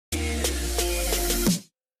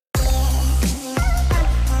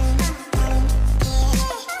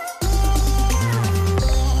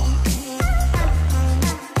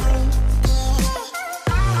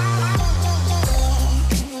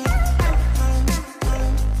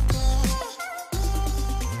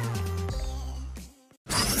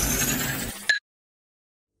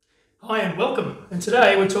And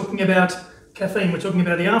today we're talking about caffeine. We're talking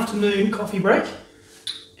about the afternoon coffee break.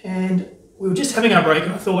 And we were just having our break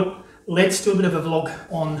and I thought, let's do a bit of a vlog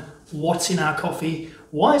on what's in our coffee.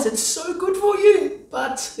 Why is it so good for you?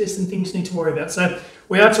 But there's some things you need to worry about. So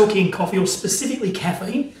we are talking coffee, or specifically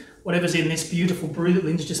caffeine, whatever's in this beautiful brew that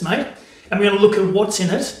Lynn's just made. And we're going to look at what's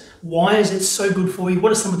in it. Why is it so good for you?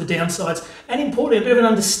 What are some of the downsides? And importantly, a bit of an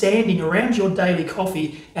understanding around your daily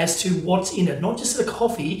coffee as to what's in it. Not just the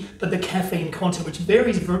coffee, but the caffeine content, which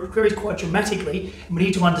varies quite dramatically. And we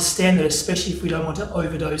need to understand that, especially if we don't want to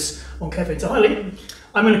overdose on caffeine. So hi, Lynn.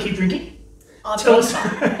 I'm going to keep drinking. Tell us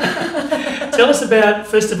about,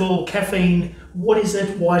 first of all, caffeine. What is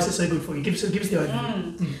it? Why is it so good for you? Give us the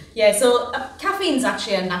overview. Yeah, so caffeine is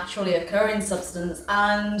actually a naturally occurring substance,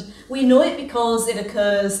 and we know it because it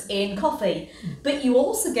occurs in coffee. But you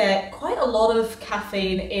also get quite a lot of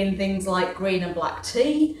caffeine in things like green and black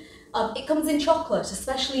tea. It comes in chocolate,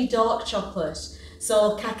 especially dark chocolate.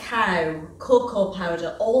 So cacao, cocoa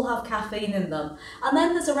powder, all have caffeine in them. And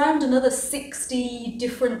then there's around another 60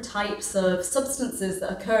 different types of substances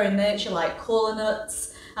that occur in nature, like kola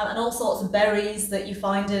nuts, and all sorts of berries that you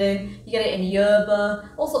find it in. You get it in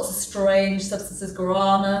yerba, all sorts of strange substances,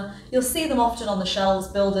 guarana. You'll see them often on the shelves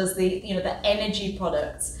billed as the energy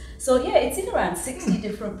products. So yeah, it's in around 60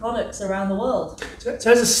 different products around the world. So as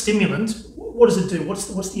a stimulant, what does it do? What's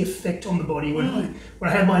the effect on the body when I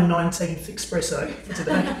had my 19th espresso for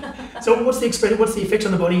today? So what's the effect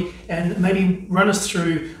on the body? And maybe run us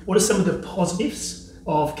through what are some of the positives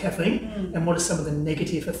of caffeine and what are some of the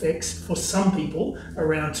negative effects for some people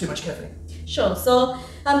around too much caffeine? Sure. So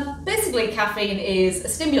basically caffeine is a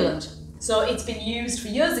stimulant. So it's been used for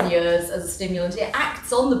years and years as a stimulant. It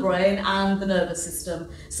acts on the brain and the nervous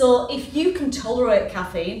system. So if you can tolerate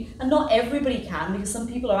caffeine, and not everybody can because some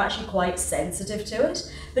people are actually quite sensitive to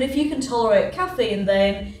it, but if you can tolerate caffeine,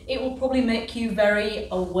 then it will probably make you very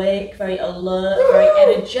awake, very alert,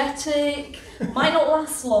 very energetic. Might not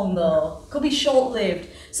last long though, could be short-lived.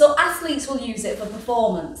 So athletes will use it for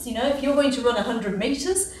performance. You know, if you're going to run 100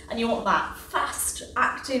 meters and you want that fast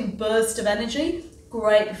acting burst of energy,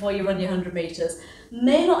 great before you run your 100 meters.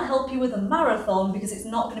 May not help you with a marathon because it's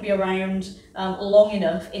not going to be around long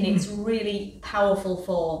enough in its really powerful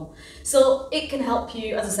form. So it can help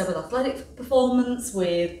you, as I said, with athletic performance,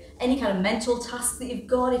 with any kind of mental task that you've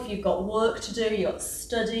got. If you've got work to do, you've got to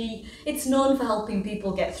study. It's known for helping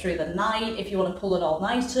people get through the night. If you want to pull an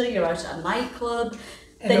all-nighter, you're out at a nightclub,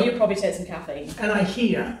 then you'll probably take some caffeine. And I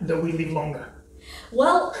hear that we live longer.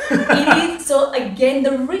 Well, it is, so again,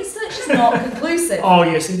 the research is not conclusive. Oh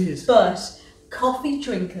yes, it is. But coffee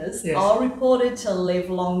drinkers are reported to live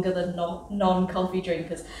longer than non-coffee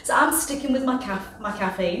drinkers. So I'm sticking with my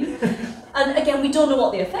caffeine. And again, we don't know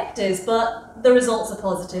what the effect is, but the results are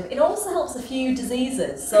positive. It also helps a few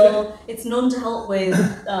diseases. So it's known to help with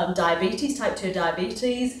diabetes, type 2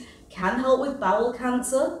 diabetes, can help with bowel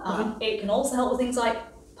cancer. It can also help with things like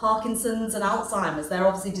Parkinson's and Alzheimer's. They're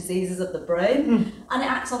obviously diseases of the brain, and it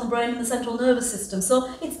acts on the brain and the central nervous system.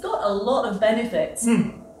 So it's got a lot of benefits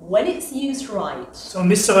when it's used right. So on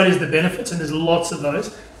this side is the benefits, and there's lots of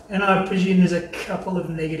those. And I presume there's a couple of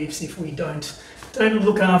negatives if we don't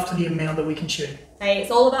look after the amount that we consume. Hey,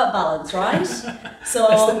 it's all about balance, right? So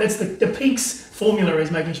that's the Peaks formula is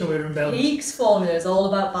making sure we're in balance. Peaks formula is all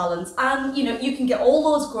about balance, and you can get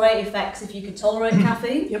all those great effects if you can tolerate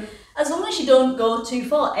caffeine. As long as you don't go too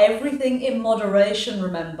far. Everything in moderation,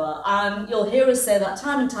 remember, and you'll hear us say that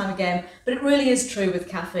time and time again, but it really is true with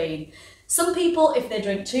caffeine. Some people, if they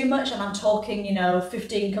drink too much, and I'm talking,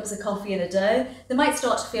 15 cups of coffee in a day, they might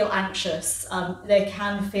start to feel anxious. They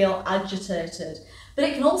can feel agitated. But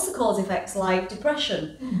it can also cause effects like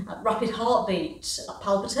depression, rapid heartbeat,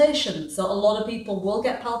 palpitations. So a lot of people will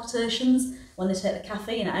get palpitations when they take the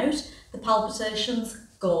caffeine out. The palpitations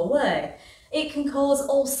go away. It can cause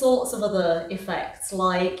all sorts of other effects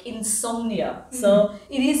like insomnia. So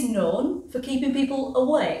it is known for keeping people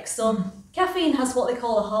awake. So caffeine has what they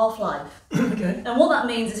call a half-life. And what that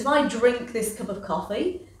means is if I drink this cup of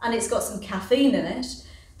coffee and it's got some caffeine in it,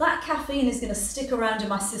 that caffeine is going to stick around in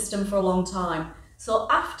my system for a long time. So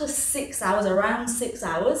after 6 hours, around 6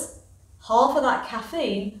 hours, half of that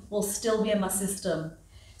caffeine will still be in my system.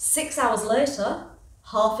 6 hours later,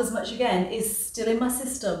 half as much again is still in my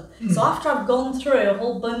system. So after I've gone through a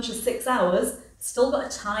whole bunch of 6 hours, still got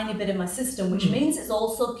a tiny bit in my system, which means it's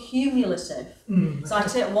also cumulative. So I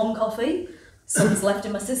take one coffee, something's left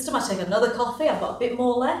in my system, I take another coffee, I've got a bit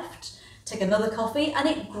more left, take another coffee, and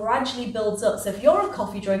it gradually builds up. So if you're a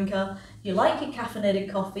coffee drinker, you like your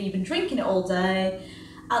caffeinated coffee, you've been drinking it all day,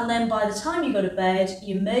 And then by the time you go to bed,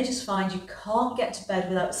 you may just find you can't get to bed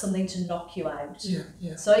without something to knock you out.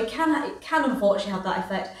 So it can unfortunately have that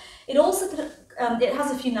effect. It also it has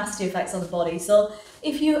a few nasty effects on the body. So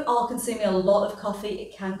if you are consuming a lot of coffee,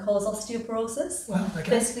 it can cause osteoporosis. Wow, okay.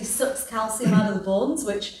 Basically sucks calcium out of the bones,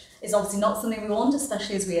 which is obviously not something we want,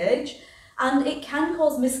 especially as we age. And it can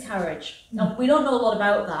cause miscarriage. Now, we don't know a lot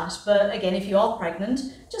about that, but again, if you are pregnant,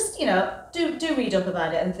 just, do read up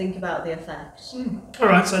about it and think about the effect. All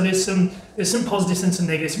right, so there's some positives and some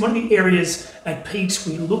negatives. One of the areas at Peaks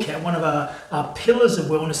we look at, one of our pillars of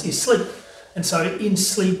wellness is sleep. And so in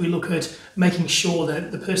sleep, we look at making sure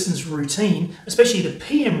that the person's routine, especially the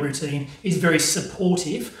PM routine, is very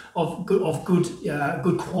supportive of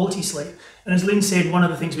good quality sleep. And as Lynn said, one of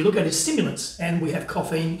the things we look at is stimulants, and we have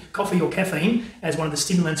coffee or caffeine as one of the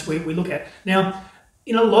stimulants we look at. Now,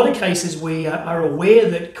 in a lot of cases, we are aware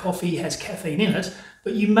that coffee has caffeine in it,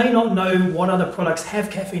 but you may not know what other products have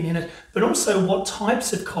caffeine in it, but also what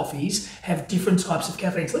types of coffees have different types of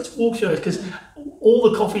caffeine. So let's walk through it, because all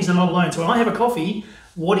the coffees are not alone. So when I have a coffee,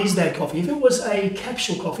 what is that coffee? If it was a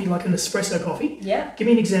capsule coffee, like an espresso coffee, give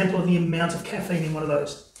me an example of the amount of caffeine in one of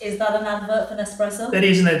those. Is that an advert for Nespresso? That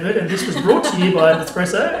is an advert, and this was brought to you by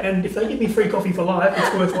Nespresso, and if they give me free coffee for life,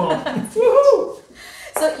 it's worthwhile. Woohoo!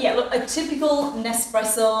 So yeah, look, a typical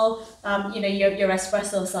Nespresso, your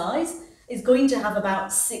espresso size, is going to have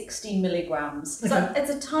about 60 milligrams. So it's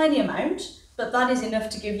a tiny amount, but that is enough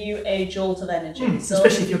to give you a jolt of energy. So,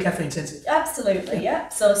 especially if you're caffeine sensitive. Absolutely, yeah.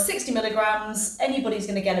 So 60 milligrams, anybody's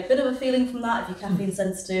going to get a bit of a feeling from that. If you're caffeine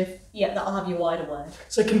sensitive, that'll have you wide awake.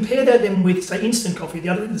 So compare that then with, say, instant coffee. The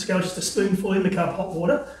other end of the scale, just a spoonful in the cup, hot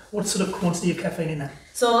water. What sort of quantity of caffeine in that?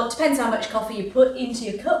 So it depends how much coffee you put into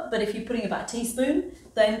your cup, but if you're putting about a teaspoon,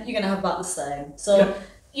 then you're going to have about the same. So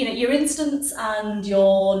your instants and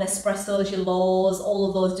your Nespressos, your Laws, all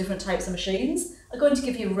of those different types of machines are going to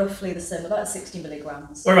give you roughly the same, about 60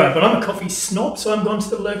 milligrams. All right, but I'm a coffee snob, so I'm going to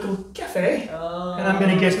the local cafe, and I'm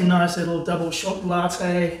going to get a nice little double shot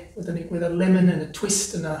latte with a lemon and a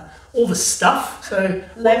twist and all the stuff. So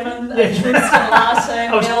lemon, a twist, and latte,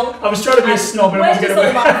 milk. I was trying to be a snob, and it wasn't going to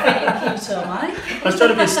work. Where does all that fit in keto, Mike? I was trying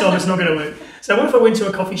to be a snob, it's not going to work. So what if I went to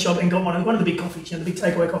a coffee shop and got one of the big coffees, the big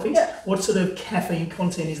takeaway coffees? What sort of caffeine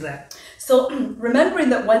content is that? So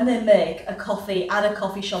remembering that when they make a coffee at a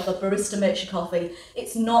coffee shop, a barista makes your coffee,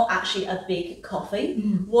 it's not actually a big coffee.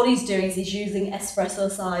 What he's doing is he's using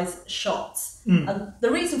espresso size shots. And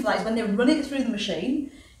the reason for that is when they run it through the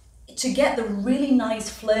machine, to get the really nice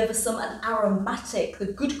flavoursome and aromatic, the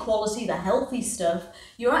good quality, the healthy stuff,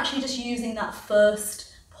 you're actually just using that first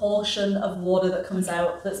portion of water that comes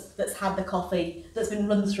out that's had the coffee, that's been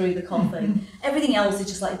run through the coffee. Everything else is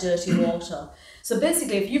just like dirty water. So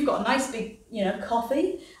basically, if you've got a nice big,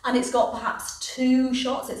 coffee, and it's got perhaps 2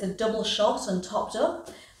 shots, it's a double shot and topped up,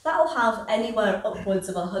 that'll have anywhere upwards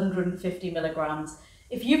of 150 milligrams.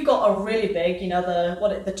 If you've got a really big,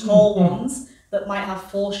 the tall ones that might have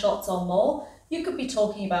 4 shots or more, you could be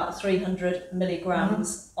talking about 300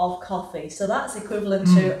 milligrams of coffee. So that's equivalent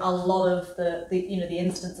to a lot of the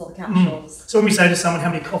instants or the capsules. So when we say to someone, how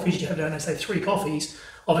many coffees do you have? And they say 3 coffees,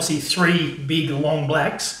 obviously 3 big long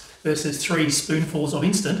blacks versus 3 spoonfuls of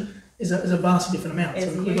instant is a vastly different amount.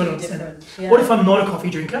 It's so we've got to understand that. Yeah. What if I'm not a coffee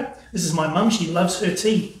drinker? This is my mum, she loves her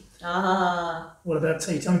tea. Ah. What about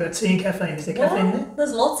tea? Tell me about tea and caffeine. Is there caffeine in there?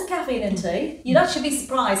 There's lots of caffeine in tea. You'd actually be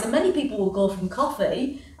surprised, and many people will go from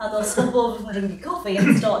coffee and they'll stop over from drinking coffee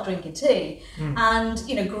and start drinking tea. And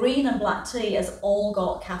green and black tea has all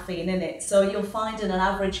got caffeine in it. So you'll find in an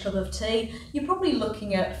average cup of tea, you're probably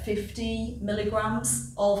looking at 50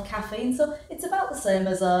 milligrams of caffeine. So it's about the same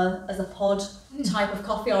as a pod type of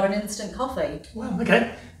coffee or an instant coffee. Wow,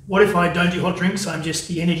 okay. What if I don't do hot drinks? I'm just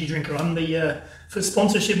the energy drinker. I'm the, for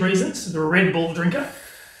sponsorship reasons, the Red Bull drinker.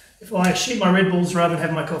 If I shoot my Red Bulls rather than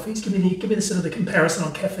have my coffees, give me the sort of the comparison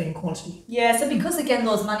on caffeine quantity. Yeah, so because again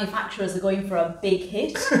those manufacturers are going for a big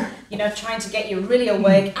hit, trying to get you really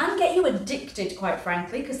awake and get you addicted, quite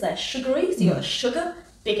frankly, because they're sugary. So you've got the sugar,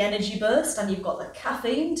 big energy burst, and you've got the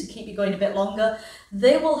caffeine to keep you going a bit longer.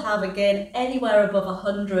 They will have again anywhere above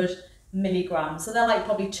 100 milligrams. So they're like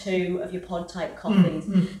probably 2 of your pod type coffees.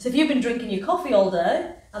 So if you've been drinking your coffee all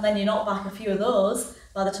day and then you knock back a few of those,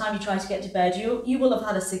 by the time you try to get to bed, you will have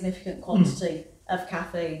had a significant quantity of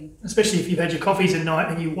caffeine. Especially if you've had your coffees at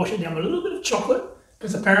night and you wash it down with a little bit of chocolate,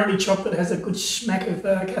 because apparently chocolate has a good smack of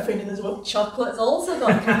caffeine in it as well. Chocolate's also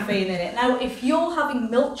got caffeine in it. Now, if you're having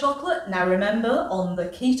milk chocolate, now remember, on the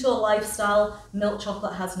keto lifestyle, milk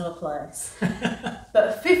chocolate has no place.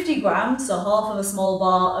 But 50 grams, so half of a small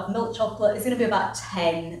bar of milk chocolate, is going to be about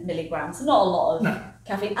 10 milligrams. So not a lot of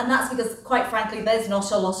caffeine, and that's because, quite frankly, there's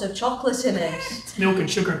not a lot of chocolate in it. It's milk and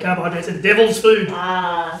sugar and carbohydrates and devil's food.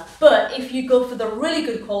 But if you go for the really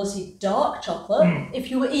good quality dark chocolate, if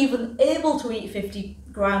you were even able to eat 50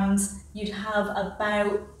 grams, you'd have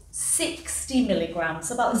about 60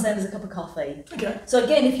 milligrams, about the same as a cup of coffee. Okay. So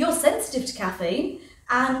again, if you're sensitive to caffeine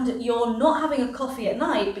and you're not having a coffee at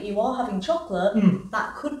night, but you are having chocolate,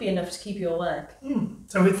 that could be enough to keep you awake.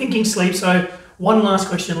 So we're thinking sleep. So one last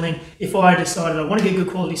question, Lynn. If I decided I want to get good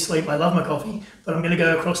quality sleep, I love my coffee, but I'm going to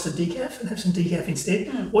go across to decaf and have some decaf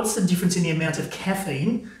instead. What's the difference in the amount of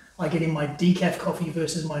caffeine I get in my decaf coffee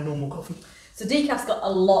versus my normal coffee? So decaf's got a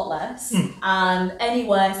lot less, and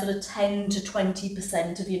anywhere sort of 10 to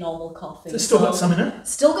 20% of your normal coffee. So it's still got some in it?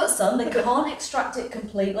 Still got some. They can't extract it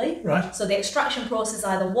completely. Right. So the extraction process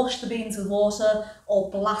either wash the beans with water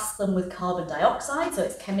or blast them with carbon dioxide, so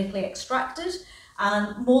it's chemically extracted.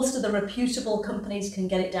 And most of the reputable companies can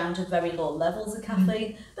get it down to very low levels of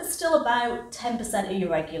caffeine, but still about 10% of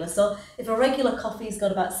your regular. So if a regular coffee's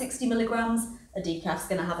got about 60 milligrams, a decaf's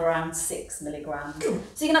going to have around 6 milligrams. Cool.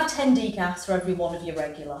 So you can have 10 decafs for every one of your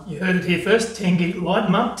regular. You heard it here first. 10 light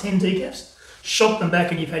them up, 10 decafs. Shop them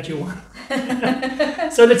back and you've had your one.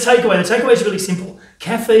 So the takeaway is really simple.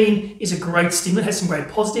 Caffeine is a great stimulant, has some great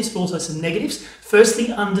positives, but also some negatives.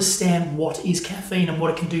 Firstly, understand what is caffeine and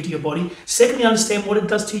what it can do to your body. Secondly, understand what it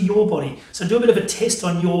does to your body. So do a bit of a test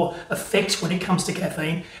on your effects when it comes to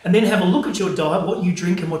caffeine, and then have a look at your diet, what you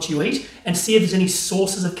drink and what you eat, and see if there's any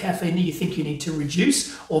sources of caffeine that you think you need to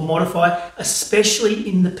reduce or modify, especially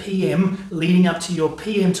in the PM, leading up to your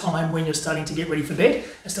PM time when you're starting to get ready for bed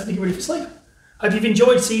and starting to get ready for sleep. Hope you've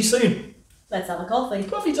enjoyed. See you soon. Let's have a coffee.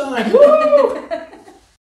 Coffee time. Woo!